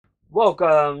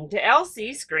Welcome to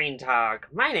LC Screen Talk.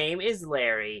 My name is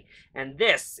Larry, and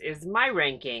this is my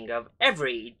ranking of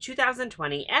every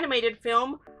 2020 animated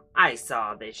film I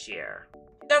saw this year.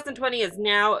 2020 is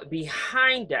now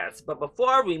behind us, but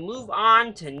before we move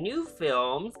on to new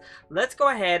films, let's go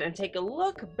ahead and take a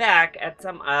look back at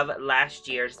some of last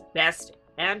year's best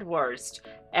and worst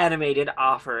animated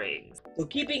offerings. So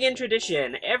keeping in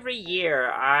tradition, every year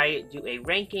I do a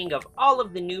ranking of all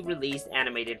of the new released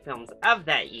animated films of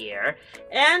that year,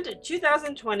 and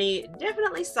 2020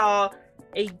 definitely saw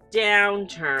a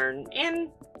downturn in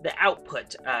the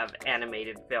output of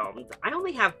animated films. I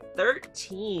only have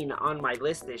 13 on my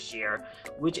list this year,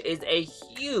 which is a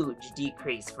huge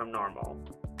decrease from normal.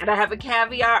 And I have a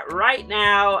caveat right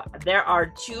now. There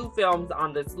are two films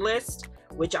on this list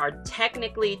which are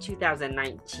technically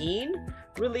 2019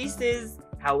 releases.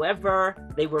 However,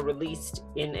 they were released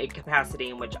in a capacity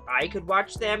in which I could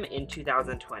watch them in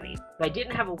 2020. So I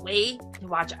didn't have a way to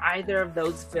watch either of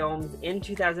those films in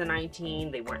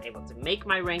 2019. They weren't able to make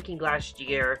my ranking last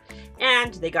year,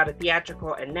 and they got a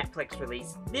theatrical and Netflix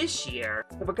release this year.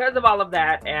 So because of all of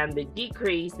that and the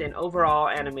decrease in overall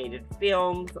animated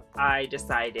films, I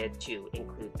decided to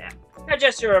include them. Now,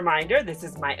 just a reminder, this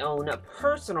is my own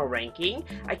personal ranking.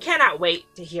 I cannot wait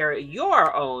to hear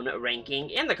your own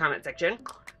ranking in the comment section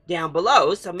down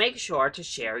below, so make sure to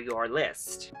share your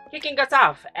list. Kicking us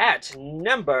off at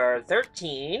number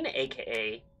 13,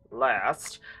 aka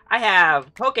last, I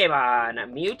have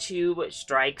Pokemon Mewtwo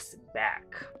Strikes Back.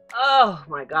 Oh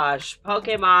my gosh,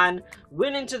 Pokemon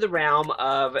went into the realm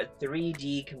of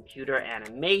 3D computer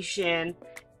animation,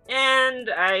 and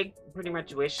I pretty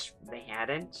much wish they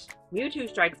hadn't. Mewtwo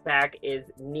Strikes Back is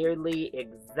nearly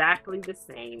exactly the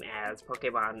same as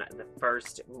Pokemon the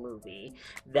first movie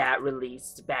that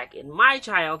released back in my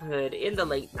childhood in the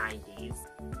late 90s.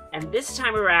 And this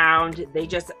time around, they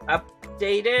just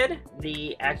updated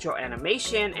the actual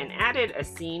animation and added a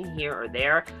scene here or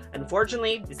there.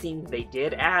 Unfortunately, the scenes they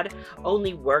did add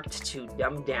only worked to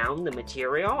dumb down the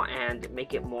material and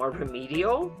make it more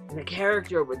remedial. The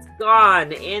character was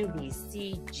gone in the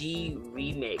CG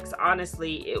remakes.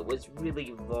 Honestly, it was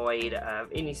really void of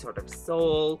any sort of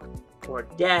soul or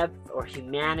depth or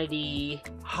humanity,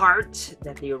 heart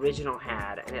that the original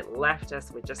had, and it left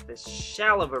us with just this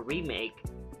shell of a remake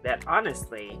that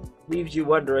honestly leaves you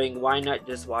wondering why not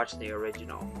just watch the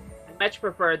original. I much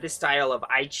prefer this style of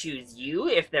I Choose You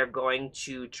if they're going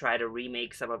to try to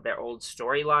remake some of their old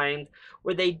storylines,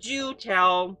 where they do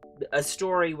tell a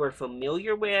story we're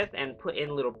familiar with and put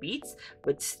in little beats,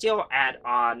 but still add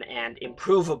on and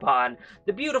improve upon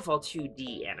the beautiful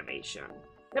 2D animation.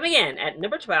 Coming in at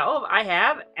number 12, I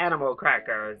have Animal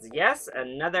Crackers. Yes,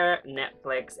 another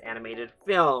Netflix animated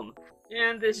film.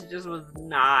 And this just was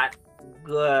not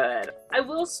good. I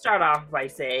will start off by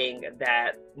saying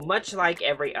that much like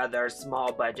every other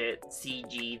small budget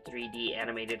CG 3D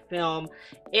animated film,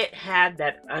 it had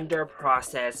that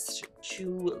under-processed,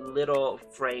 too little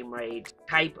frame rate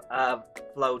type of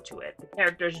flow to it. The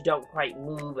characters don't quite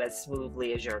move as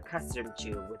smoothly as you're accustomed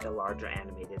to with the larger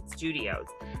animated studios.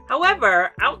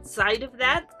 However, outside of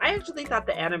that, I actually thought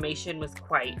the animation was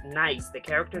quite nice. The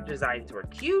character designs were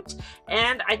cute,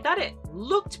 and I thought it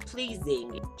looked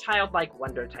pleasing, childlike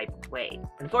wonder type of way.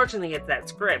 Unfortunately, it's that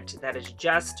script that is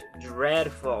just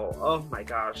dreadful. Oh my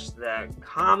gosh, the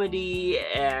comedy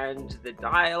and the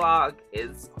dialogue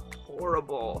is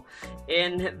horrible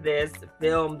in this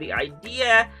film. The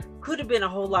idea could have been a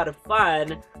whole lot of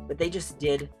fun, but they just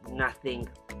did nothing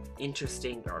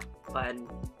interesting or fun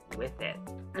with it.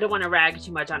 I don't want to rag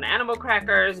too much on Animal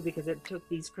Crackers because it took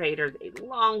these creators a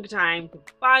long time to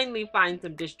finally find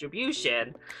some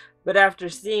distribution, but after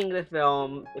seeing the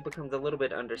film, it becomes a little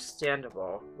bit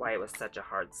understandable why it was such a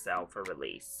hard sell for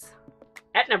release.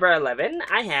 At number 11,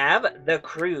 I have The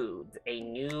Croods: A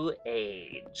New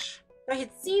Age. I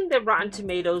had seen the Rotten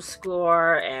Tomatoes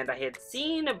score, and I had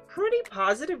seen pretty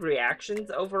positive reactions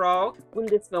overall when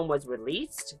this film was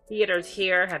released. Theaters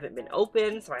here haven't been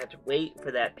open, so I had to wait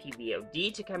for that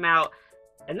PVOD to come out.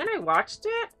 And then I watched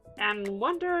it and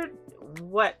wondered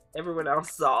what everyone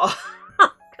else saw.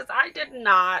 Because I did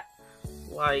not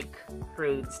like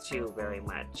Croods 2 very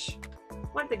much.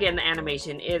 Once again, the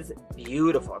animation is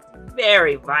beautiful. It's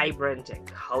very vibrant and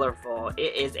colorful.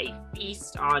 It is a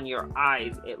feast on your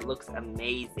eyes. It looks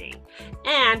amazing.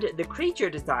 And the creature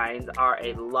designs are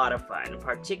a lot of fun.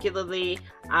 Particularly,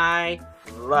 I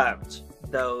loved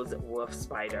those wolf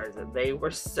spiders. They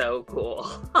were so cool.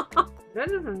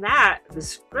 Other than that, the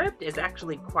script is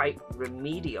actually quite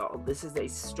remedial. This is a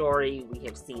story we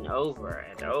have seen over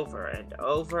and over and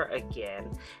over again,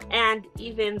 and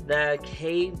even the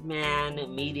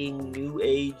caveman meeting new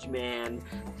age man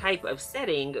type of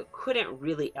setting couldn't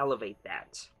really elevate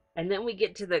that. And then we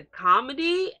get to the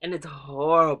comedy, and it's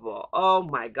horrible. Oh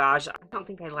my gosh, I don't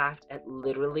think I laughed at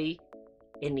literally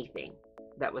anything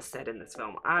that was said in this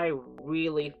film. I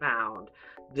really found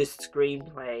the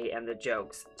screenplay and the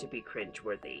jokes to be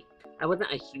cringeworthy. I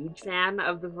wasn't a huge fan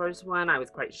of the first one. I was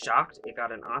quite shocked it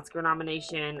got an Oscar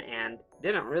nomination and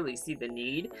didn't really see the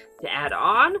need to add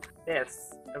on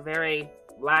this, a very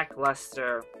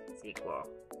lackluster sequel.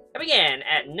 Coming in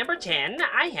at number 10,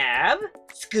 I have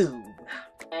Scoob.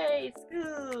 Hey,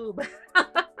 Scoob!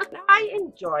 Now, I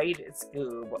enjoyed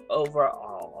Scoob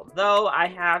overall, though I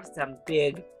have some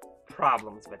big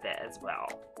problems with it as well.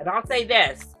 And I'll say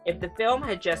this, if the film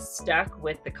had just stuck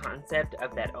with the concept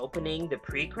of that opening, the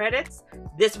pre-credits,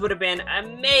 this would have been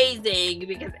amazing,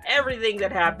 because everything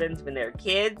that happens when they're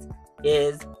kids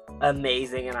is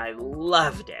amazing, and I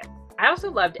loved it. I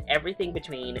also loved everything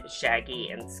between Shaggy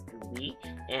and Scooby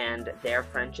and their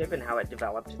friendship and how it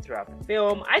developed throughout the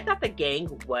film. I thought the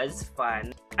gang was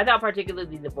fun. I thought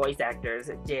particularly the voice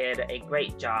actors did a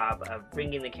great job of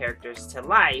bringing the characters to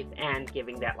life and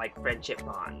giving that like friendship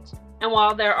bond. And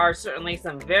while there are certainly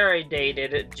some very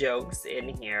dated jokes in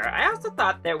here, I also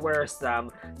thought there were some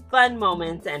fun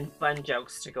moments and fun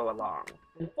jokes to go along.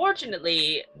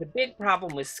 Unfortunately, the big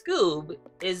problem with Scoob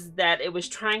is that it was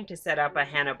trying to set up a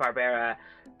Hanna-Barbera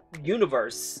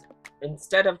universe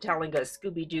instead of telling a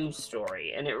Scooby-Doo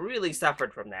story, and it really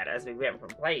suffered from that as we went from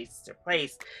place to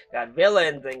place, got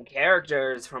villains and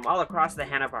characters from all across the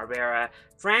Hanna-Barbera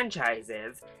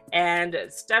franchises, and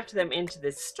stuffed them into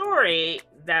this story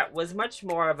that was much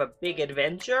more of a big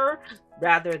adventure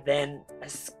rather than a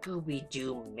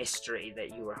Scooby-Doo mystery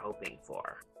that you were hoping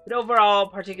for. But overall,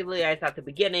 particularly, I thought the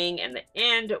beginning and the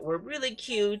end were really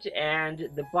cute, and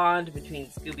the bond between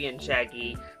Scooby and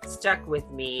Shaggy stuck with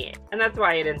me, and that's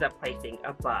why it ends up placing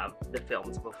above the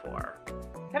films before.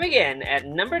 Coming in at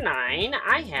number 9,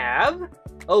 I have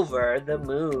Over the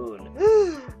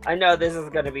Moon. I know this is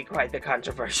going to be quite the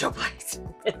controversial place,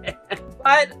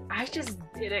 but I just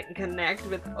didn't connect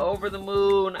with Over the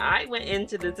Moon. I went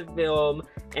into this film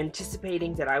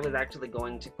anticipating that I was actually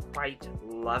going to quite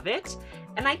love it,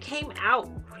 and I came out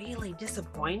really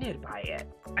disappointed by it.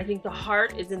 I think the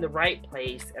heart is in the right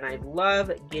place, and I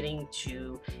love getting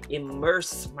to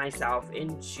immerse myself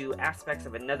into aspects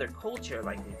of another culture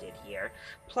like we did here.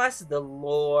 Plus, the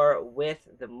lore with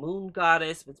the moon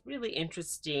goddess was really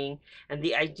interesting, and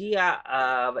the idea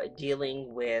of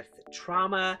dealing with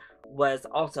trauma was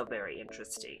also very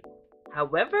interesting.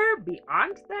 However,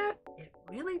 beyond that, it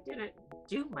really didn't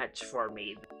do much for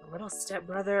me. The little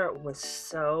stepbrother was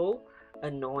so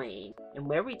annoying, and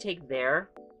where we take their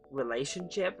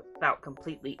relationship felt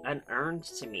completely unearned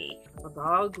to me. The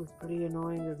dog was pretty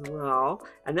annoying as well.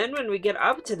 And then when we get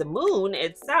up to the moon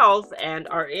itself and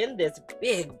are in this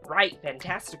big, bright,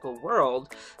 fantastical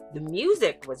world, the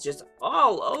music was just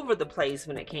all over the place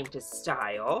when it came to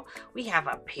style. We have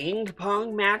a ping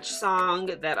pong match song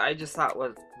that I just thought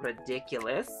was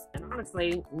ridiculous. And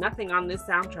honestly, nothing on this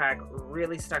soundtrack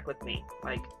really stuck with me,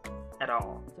 like, at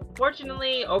all.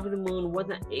 Unfortunately, Over the Moon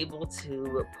wasn't able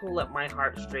to pull up my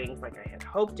heartstrings like I had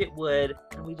hoped it would,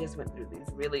 and we just went through these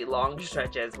really long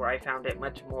stretches where I found it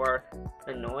much more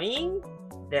annoying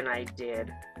than I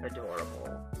did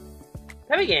adorable.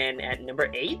 Coming in at number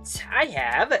 8, I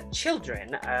have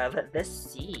Children of the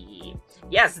Sea.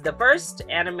 Yes, the first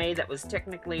anime that was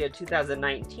technically a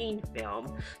 2019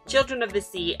 film, Children of the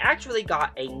Sea actually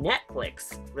got a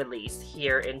Netflix release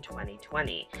here in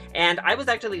 2020. And I was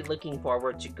actually looking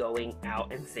forward to going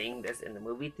out and seeing this in the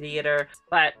movie theater,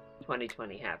 but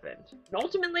 2020 happened. And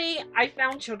ultimately, I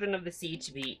found Children of the Sea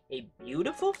to be a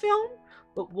beautiful film,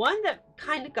 but one that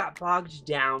kind of got bogged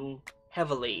down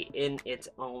heavily in its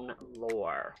own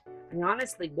lore. I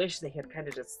honestly wish they had kind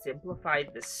of just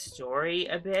simplified the story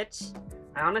a bit.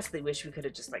 I honestly wish we could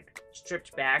have just like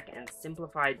stripped back and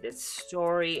simplified this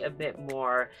story a bit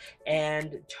more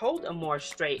and told a more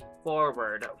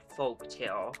straightforward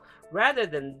folktale rather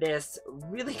than this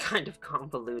really kind of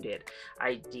convoluted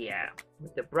idea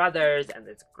with the brothers and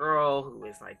this girl who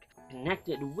is like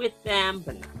connected with them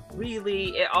but not really.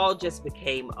 It all just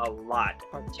became a lot,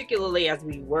 particularly as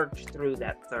we worked through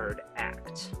that third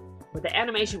act. But the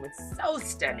animation was so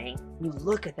stunning. You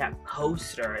look at that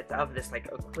poster, it's of this like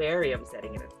aquarium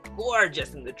setting, and it's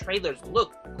gorgeous and the trailers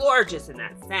look gorgeous in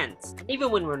that sense.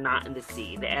 Even when we're not in the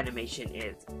sea, the animation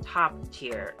is top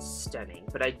tier stunning.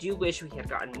 But I do wish we had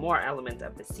gotten more elements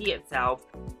of the sea itself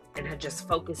and had just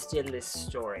focused in this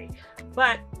story.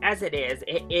 But as it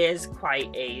is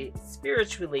quite a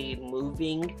spiritually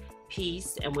moving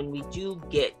piece, and when we do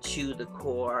get to the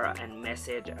core and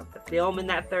message of the film in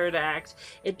that third act,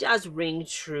 it does ring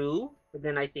true, but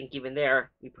then I think even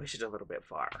there, we push it a little bit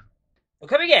far. Well,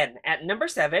 coming in at number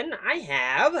 7, I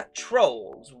have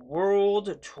Trolls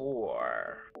World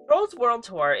Tour. Trolls World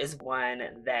Tour is one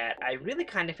that I really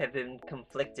kind of have been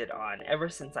conflicted on ever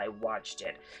since I watched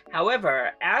it.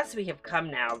 However, as we have come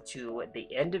now to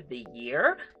the end of the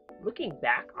year, looking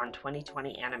back on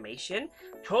 2020 animation,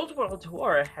 Trolls World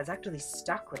Tour has actually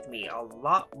stuck with me a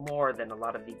lot more than a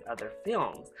lot of these other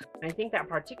films. And I think that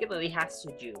particularly has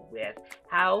to do with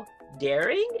how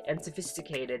daring and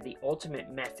sophisticated the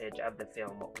ultimate message of the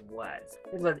film was.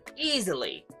 It was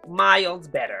easily miles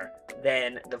better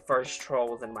than the first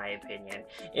Trolls, in my opinion,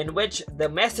 in which the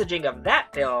messaging of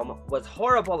that film was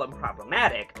horrible and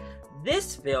problematic.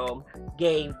 This film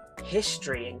gave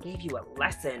history and gave you a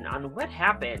lesson on what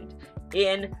happened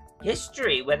in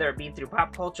history, whether it be through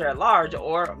pop culture at large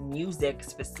or music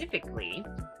specifically,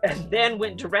 and then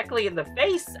went directly in the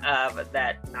face of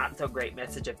that not so great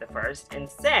message of the first and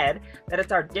said that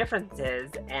it's our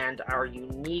differences and our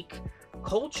unique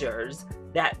cultures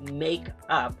that make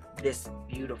up this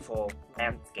beautiful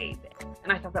landscape.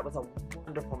 And I thought that was a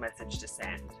wonderful message to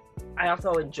send. I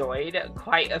also enjoyed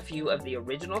quite a few of the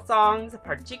original songs.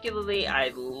 Particularly,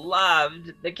 I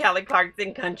loved the Kelly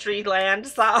Clarkson Countryland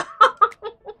song.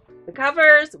 The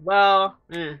covers, well,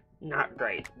 not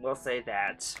great. We'll say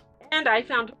that. And I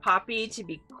found Poppy to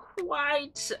be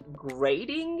quite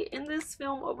grating in this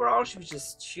film overall. She was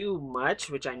just too much,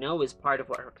 which I know is part of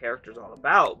what her character is all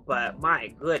about, but my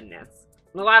goodness.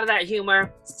 And a lot of that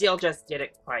humor still just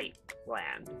didn't quite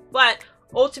land. But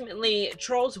ultimately,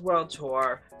 Trolls World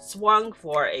Tour swung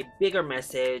for a bigger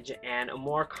message and a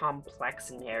more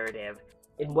complex narrative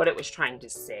in what it was trying to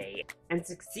say, and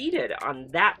succeeded on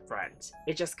that front.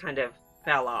 It just kind of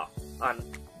fell off on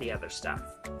the other stuff.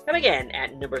 Coming in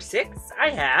at number 6, I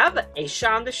have a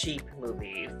Shaun the Sheep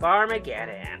movie,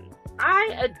 Farmageddon.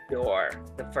 I adore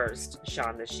the first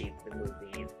Shaun the Sheep, the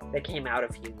movie that came out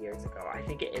a few years ago. I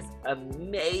think it is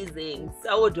amazing,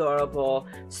 so adorable,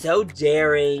 so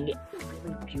daring, a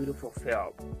really beautiful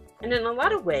film. And in a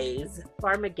lot of ways,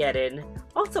 Farmageddon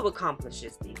also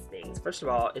accomplishes these things. First of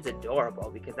all, it's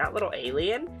adorable because that little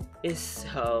alien is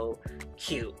so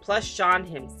cute. Plus, Shaun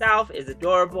himself is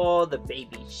adorable. The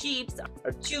baby sheeps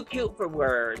are too cute for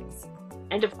words.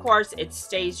 And of course, it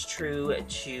stays true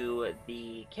to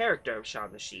the character of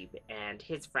Shaun the Sheep and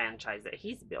his franchise that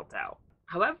he's built out.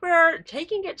 However,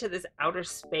 taking it to this outer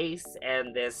space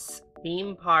and this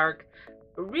theme park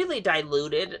really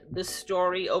diluted the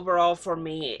story overall for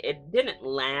me. It didn't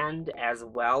land as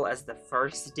well as the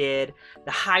first did.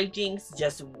 The hijinks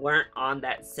just weren't on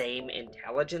that same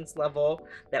intelligence level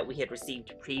that we had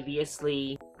received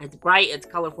previously. It's bright, it's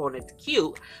colorful, and it's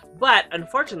cute, but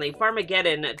unfortunately,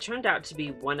 Farmageddon turned out to be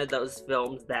one of those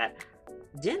films that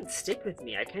didn't stick with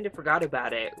me. I kind of forgot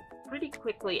about it pretty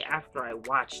quickly after I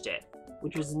watched it,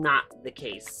 which was not the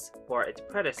case for its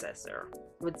predecessor.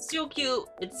 It's still cute,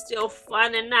 it's still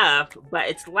fun enough, but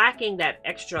it's lacking that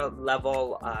extra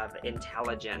level of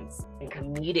intelligence and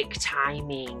comedic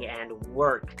timing and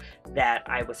work that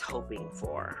I was hoping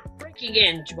for. Breaking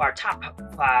into our top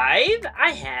 5,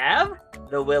 I have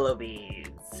The Willoughbys.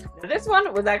 Now, this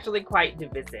one was actually quite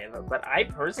divisive, but I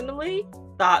personally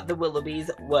thought The Willoughbys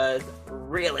was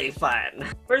really fun.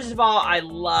 First of all, I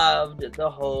loved the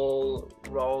whole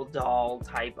Roald Dahl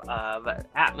type of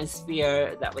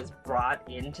atmosphere that was brought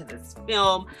into this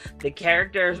film. The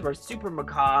characters were super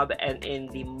macabre and in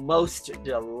the most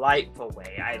delightful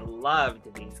way. I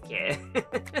loved these kids.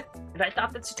 And I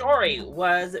thought the story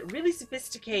was really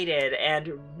sophisticated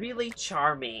and really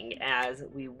charming as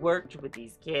we worked with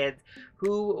these kids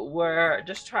who were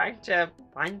just trying to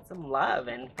find some love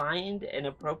and find an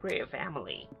appropriate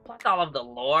family. Plus, all of the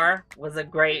lore was a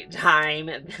great time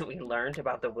that we learned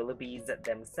about the Willoughbys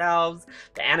themselves.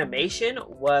 The animation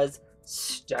was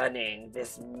stunning.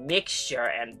 This mixture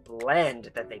and blend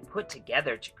that they put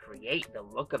together to create the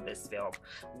look of this film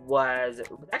was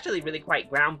actually really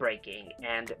quite groundbreaking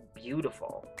and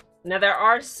beautiful. Now, there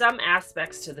are some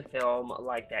aspects to the film,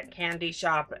 like that candy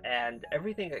shop and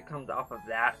everything that comes off of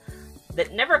that,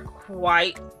 that never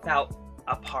quite felt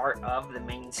a part of the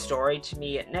main story to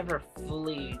me. It never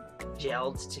fully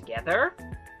gelled together.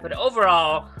 But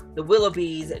overall, the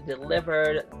Willoughbys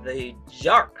delivered the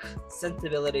dark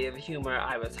sensibility of humor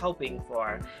I was hoping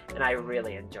for, and I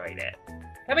really enjoyed it.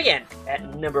 Coming in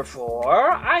at number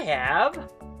 4, I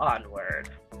have Onward.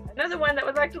 Another one that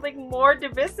was actually more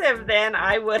divisive than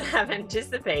I would have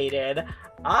anticipated.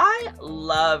 I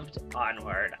loved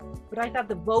Onward, but I thought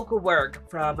the vocal work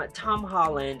from Tom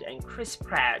Holland and Chris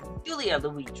Pratt, Julia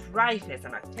Louis-Dreyfus,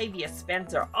 and Octavia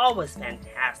Spencer all was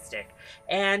fantastic.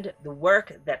 And the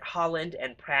work that Holland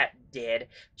and Pratt did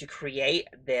to create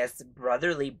this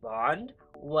brotherly bond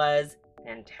was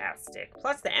fantastic.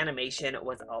 Plus, the animation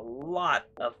was a lot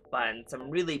of fun. Some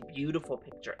really beautiful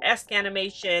picturesque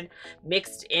animation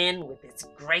mixed in with this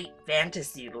great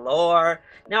fantasy lore.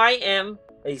 Now, I am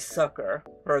a sucker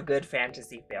for a good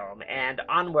fantasy film, and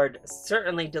Onward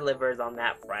certainly delivers on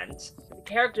that front. The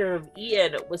character of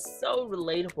Ian was so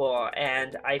relatable,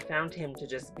 and I found him to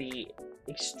just be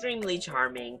extremely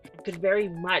charming. I could very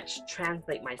much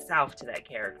translate myself to that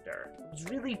character. It was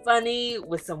really funny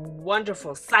with some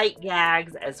wonderful sight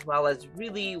gags, as well as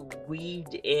really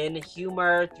weaved in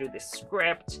humor through the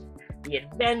script. The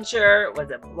adventure was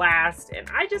a blast, and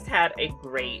I just had a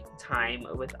great time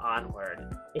with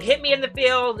Onward. It hit me in the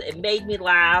feels, it made me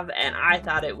laugh, and I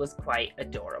thought it was quite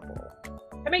adorable.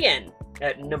 Coming in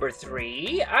at number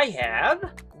 3, I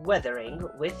have Weathering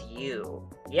with You.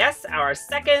 Yes, our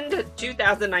second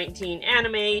 2019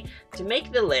 anime to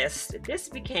make the list. This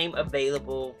became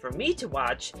available for me to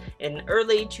watch in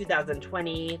early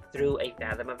 2020 through a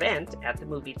Fathom event at the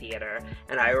movie theater,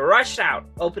 and I rushed out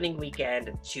opening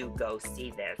weekend to go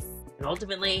see this. And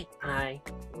ultimately, I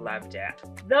loved it.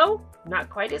 Though,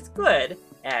 not quite as good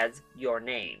as Your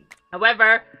Name.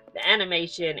 However, the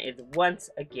animation is once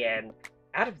again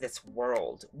out of this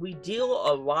world. We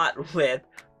deal a lot with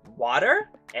water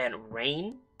and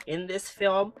rain in this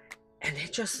film, and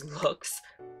it just looks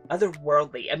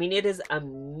otherworldly. I mean, it is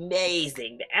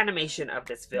amazing. The animation of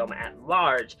this film at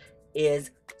large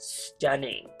is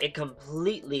stunning. It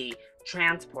completely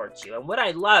transports you. And what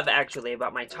I love actually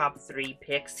about my top 3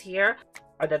 picks here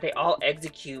are that they all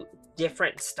execute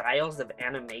different styles of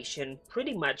animation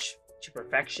pretty much to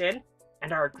perfection,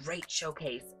 and are a great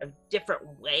showcase of different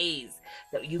ways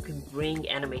that you can bring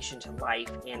animation to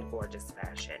life in gorgeous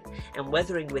fashion. And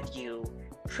Weathering with You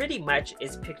pretty much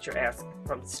is picturesque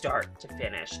from start to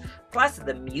finish. Plus,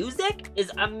 the music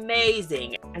is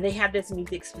amazing, and they had this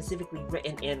music specifically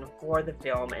written in for the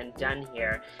film and done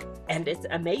here, and it's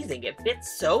amazing. It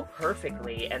fits so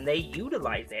perfectly, and they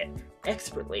utilize it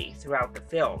expertly throughout the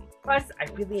film. Plus, I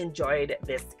really enjoyed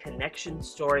this connection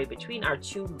story between our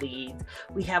 2 leads.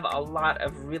 We have a lot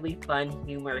of really fun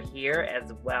humor here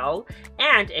as well,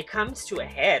 and it comes to a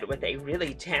head with a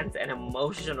really tense and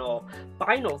emotional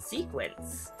final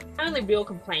sequence. My only real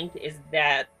complaint is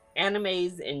that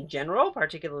animes in general,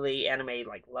 particularly anime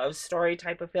like love story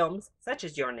type of films, such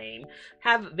as Your Name,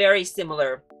 have very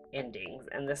similar endings,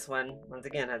 and this one, once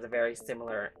again, has a very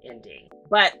similar ending.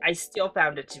 But I still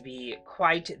found it to be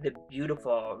quite the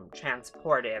beautiful,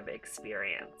 transportive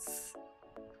experience.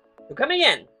 So coming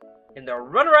in the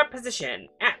runner-up position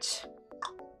at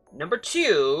number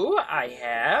 2, I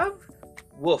have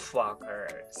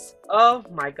Wolfwalkers. Oh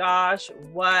my gosh,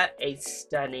 what a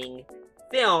stunning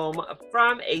film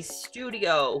from a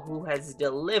studio who has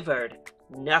delivered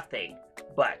nothing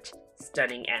but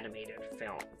stunning animated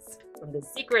films. From The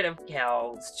Secret of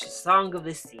Kells to Song of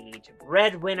the Sea to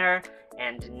Breadwinner,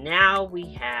 and now we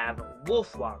have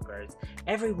Wolfwalkers.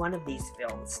 Every one of these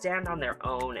films stand on their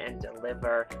own and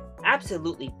deliver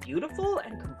absolutely beautiful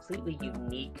and completely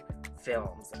unique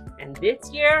films. And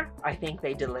this year, I think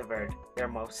they delivered their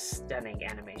most stunning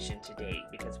animation to date,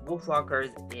 because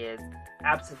Wolfwalkers is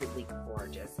absolutely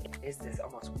gorgeous. It is this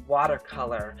almost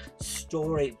watercolor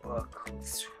storybook,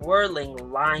 swirling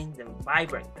lines and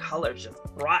vibrant colors just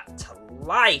brought to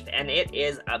life, and it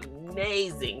is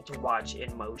amazing to watch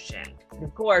in motion. And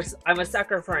of course, I'm a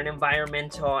sucker for an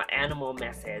environmental animal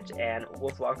message, and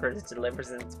Wolfwalkers delivers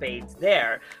in spades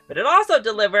there, but it also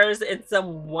delivers in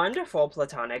some wonderful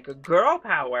platonic girl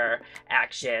power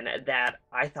action that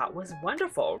I thought was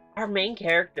wonderful. Our main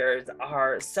characters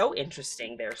are so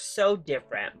interesting, they're so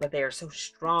different, but they are so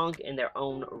strong in their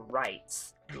own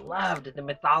rights. I loved the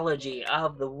mythology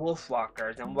of the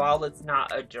Wolfwalkers, and while it's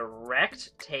not a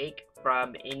direct take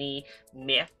from any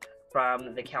myth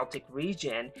from the Celtic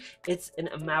region, it's an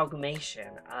amalgamation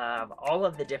of all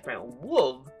of the different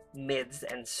wolves myths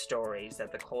and stories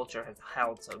that the culture has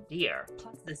held so dear.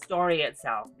 Plus the story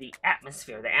itself, the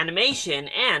atmosphere, the animation,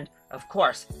 and, of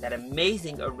course, that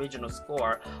amazing original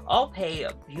score all pay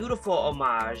a beautiful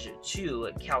homage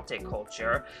to Celtic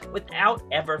culture without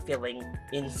ever feeling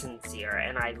insincere,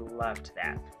 and I loved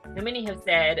that. Now, many have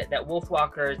said that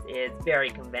Wolfwalkers is very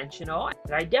conventional,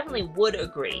 and I definitely would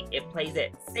agree. It plays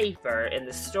it safer in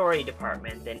the story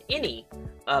department than any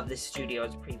of the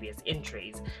studio's previous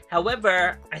entries.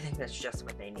 However, I think that's just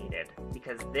what they needed,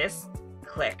 because this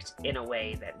clicked in a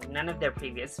way that none of their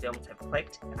previous films have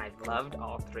clicked, and I loved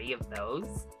all three of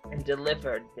those, and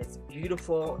delivered this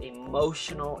beautiful,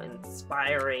 emotional,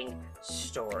 inspiring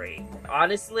story.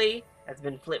 Honestly, has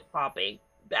been flip-flopping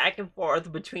back and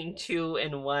forth between 2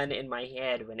 and 1 in my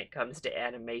head when it comes to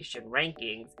animation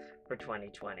rankings for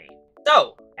 2020.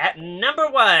 So, at number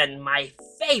 1, my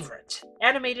favorite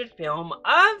animated film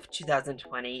of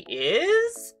 2020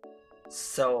 is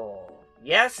Soul.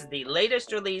 Yes, the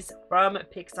latest release from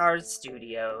Pixar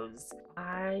Studios.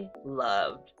 I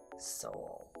loved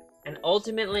Soul. And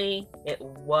ultimately, it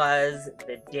was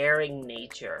the daring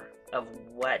nature of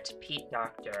what Pete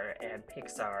Docter and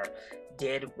Pixar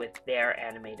did with their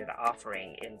animated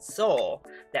offering in Soul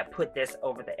that put this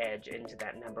over the edge into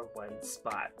that number 1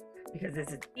 spot. Because this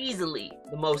is easily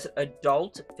the most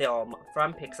adult film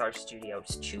from Pixar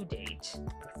Studios to date.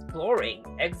 Exploring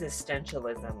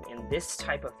existentialism in this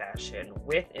type of fashion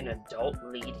with an adult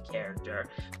lead character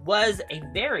was a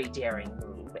very daring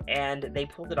move, and they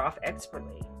pulled it off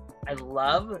expertly. I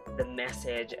love the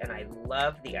message and I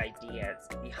love the ideas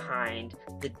behind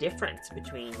the difference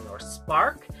between your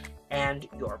spark and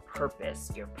your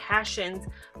purpose, your passions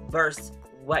versus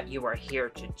what you are here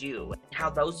to do, and how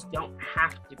those don't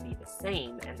have to be the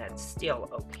same, and that's still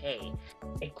okay.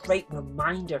 A great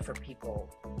reminder for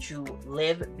people to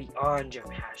live beyond your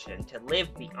passion, to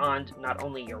live beyond not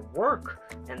only your work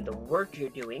and the work you're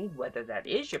doing, whether that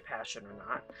is your passion or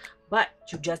not, but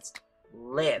to just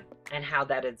live, and how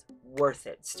that is worth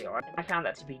it still. I found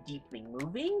that to be deeply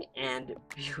moving and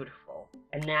beautiful.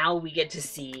 And now we get to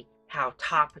see how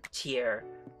top tier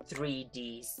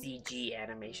 3D CG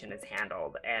animation is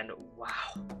handled, and wow,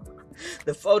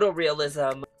 the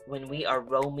photorealism when we are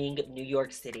roaming New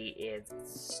York City is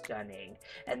stunning.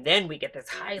 And then we get this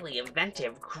highly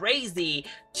inventive, crazy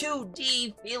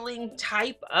 2D feeling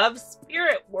type of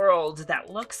spirit world that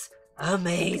looks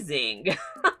amazing.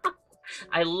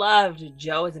 I loved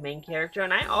Joe as a main character,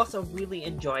 and I also really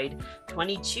enjoyed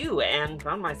 22 and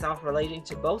found myself relating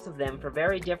to both of them for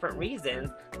very different reasons,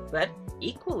 but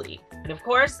equally. And of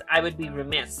course, I would be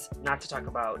remiss not to talk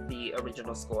about the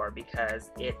original score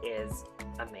because it is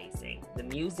amazing. The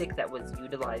music that was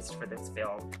utilized for this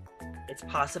film, it's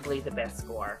possibly the best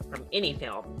score from any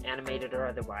film, animated or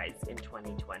otherwise, in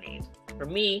 2020. For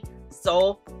me,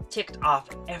 Soul ticked off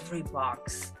every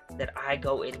box that I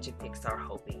go into Pixar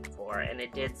hoping for, and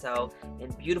it did so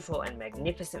in beautiful and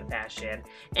magnificent fashion,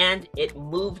 and it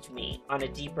moved me on a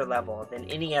deeper level than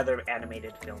any other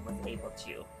animated film was able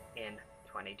to in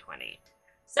 2020.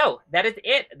 So that is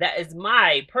it. That is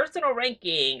my personal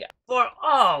ranking for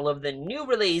all of the new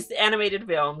released animated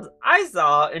films I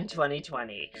saw in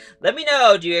 2020. Let me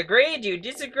know, do you agree, do you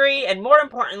disagree, and more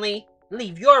importantly,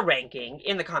 leave your ranking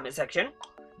in the comment section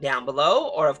down below,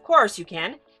 or of course you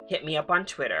can hit me up on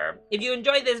Twitter. If you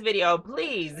enjoyed this video,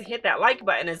 please hit that like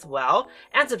button as well,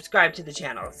 and subscribe to the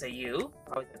channel so you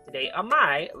are always up to date on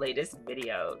my latest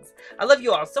videos. I love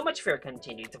you all so much for your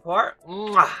continued support.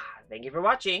 Mwah! Thank you for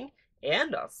watching,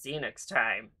 and I'll see you next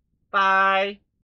time. Bye!